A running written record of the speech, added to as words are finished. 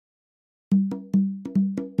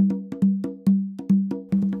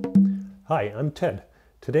Hi, I'm Ted.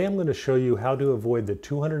 Today I'm going to show you how to avoid the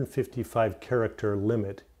 255 character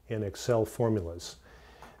limit in Excel formulas.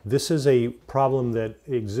 This is a problem that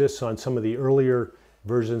exists on some of the earlier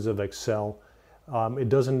versions of Excel. It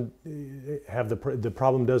doesn't have the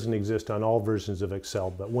problem doesn't exist on all versions of Excel,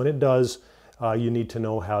 but when it does, you need to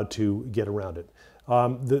know how to get around it.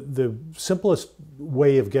 The simplest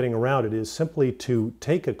way of getting around it is simply to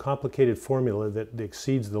take a complicated formula that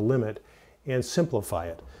exceeds the limit and simplify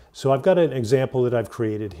it. So I've got an example that I've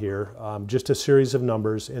created here, just a series of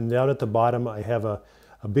numbers, and down at the bottom I have a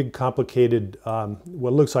big complicated,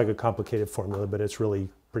 what looks like a complicated formula, but it's really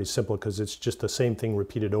pretty simple because it's just the same thing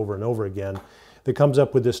repeated over and over again that comes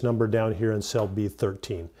up with this number down here in cell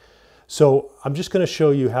B13. So I'm just going to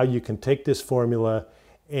show you how you can take this formula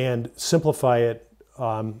and simplify it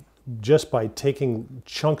just by taking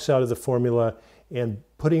chunks out of the formula and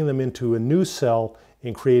putting them into a new cell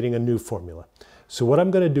and creating a new formula. So what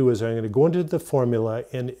I'm going to do is I'm going to go into the formula,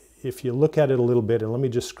 and if you look at it a little bit, and let me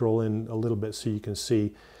just scroll in a little bit so you can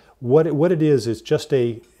see what it is. It's just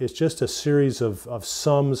a series of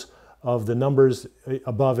sums of the numbers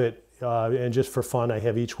above it, and just for fun I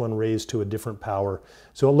have each one raised to a different power.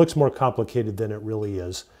 So it looks more complicated than it really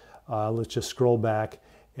is. Let's just scroll back,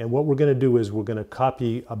 and what we're going to do is we're going to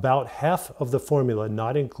copy about half of the formula.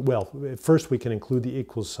 Well, at first we can include the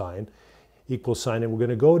equal sign, and we're going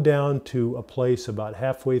to go down to a place about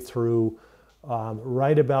halfway through,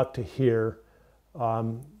 right about to here.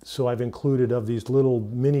 So I've included, of these little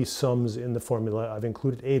mini sums in the formula, I've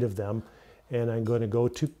included 8 of them, and I'm going to go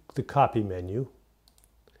to the copy menu,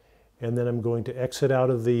 and then I'm going to exit out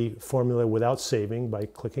of the formula without saving by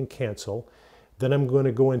clicking cancel. Then I'm going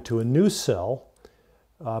to go into a new cell,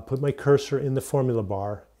 put my cursor in the formula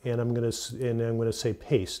bar, and I'm going to say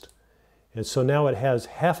paste. And so now it has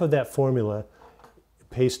half of that formula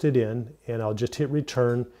pasted in, and I'll just hit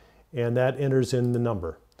return, and that enters in the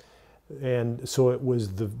number. And so it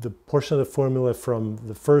was the portion of the formula from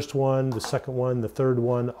the first one, the second one, the third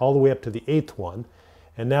one, all the way up to the 8th one.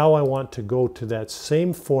 And now I want to go to that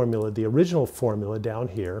same formula, the original formula down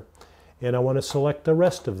here, and I want to select the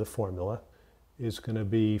rest of the formula. It's going to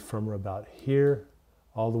be from about here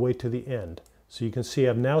all the way to the end. So you can see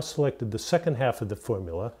I've now selected the second half of the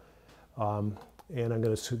formula. And I'm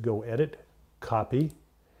going to go edit, copy,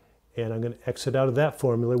 and I'm going to exit out of that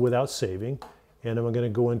formula without saving, and I'm going to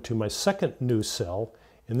go into my second new cell,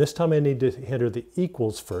 and this time I need to enter the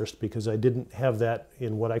equals first because I didn't have that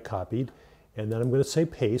in what I copied, and then I'm going to say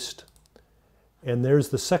paste, and there's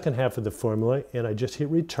the second half of the formula, and I just hit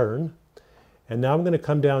return, and now I'm going to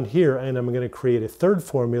come down here and I'm going to create a third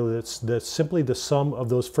formula that's simply the sum of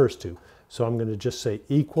those first two. So I'm going to just say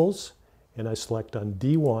equals, and I select on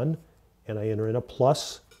D1, and I enter in a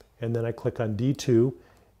plus, and then I click on D2,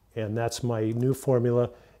 and that's my new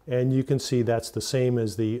formula, and you can see that's the same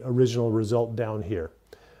as the original result down here.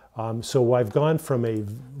 So I've gone from a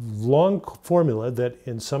long formula that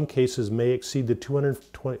in some cases may exceed the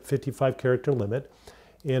 255 character limit,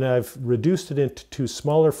 and I've reduced it into 2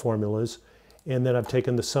 smaller formulas, and then I've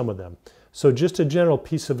taken the sum of them. So just a general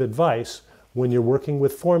piece of advice when you're working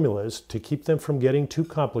with formulas, to keep them from getting too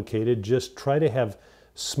complicated, just try to have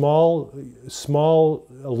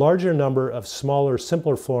a larger number of smaller,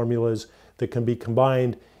 simpler formulas that can be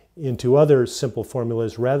combined into other simple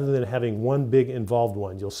formulas rather than having one big involved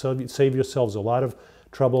one. You'll save yourselves a lot of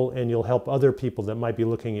trouble, and you'll help other people that might be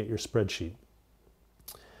looking at your spreadsheet.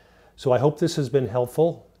 So I hope this has been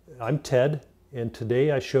helpful. I'm Ted, and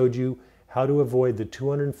today I showed you how to avoid the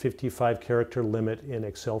 255 character limit in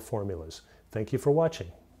Excel formulas. Thank you for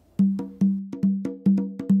watching.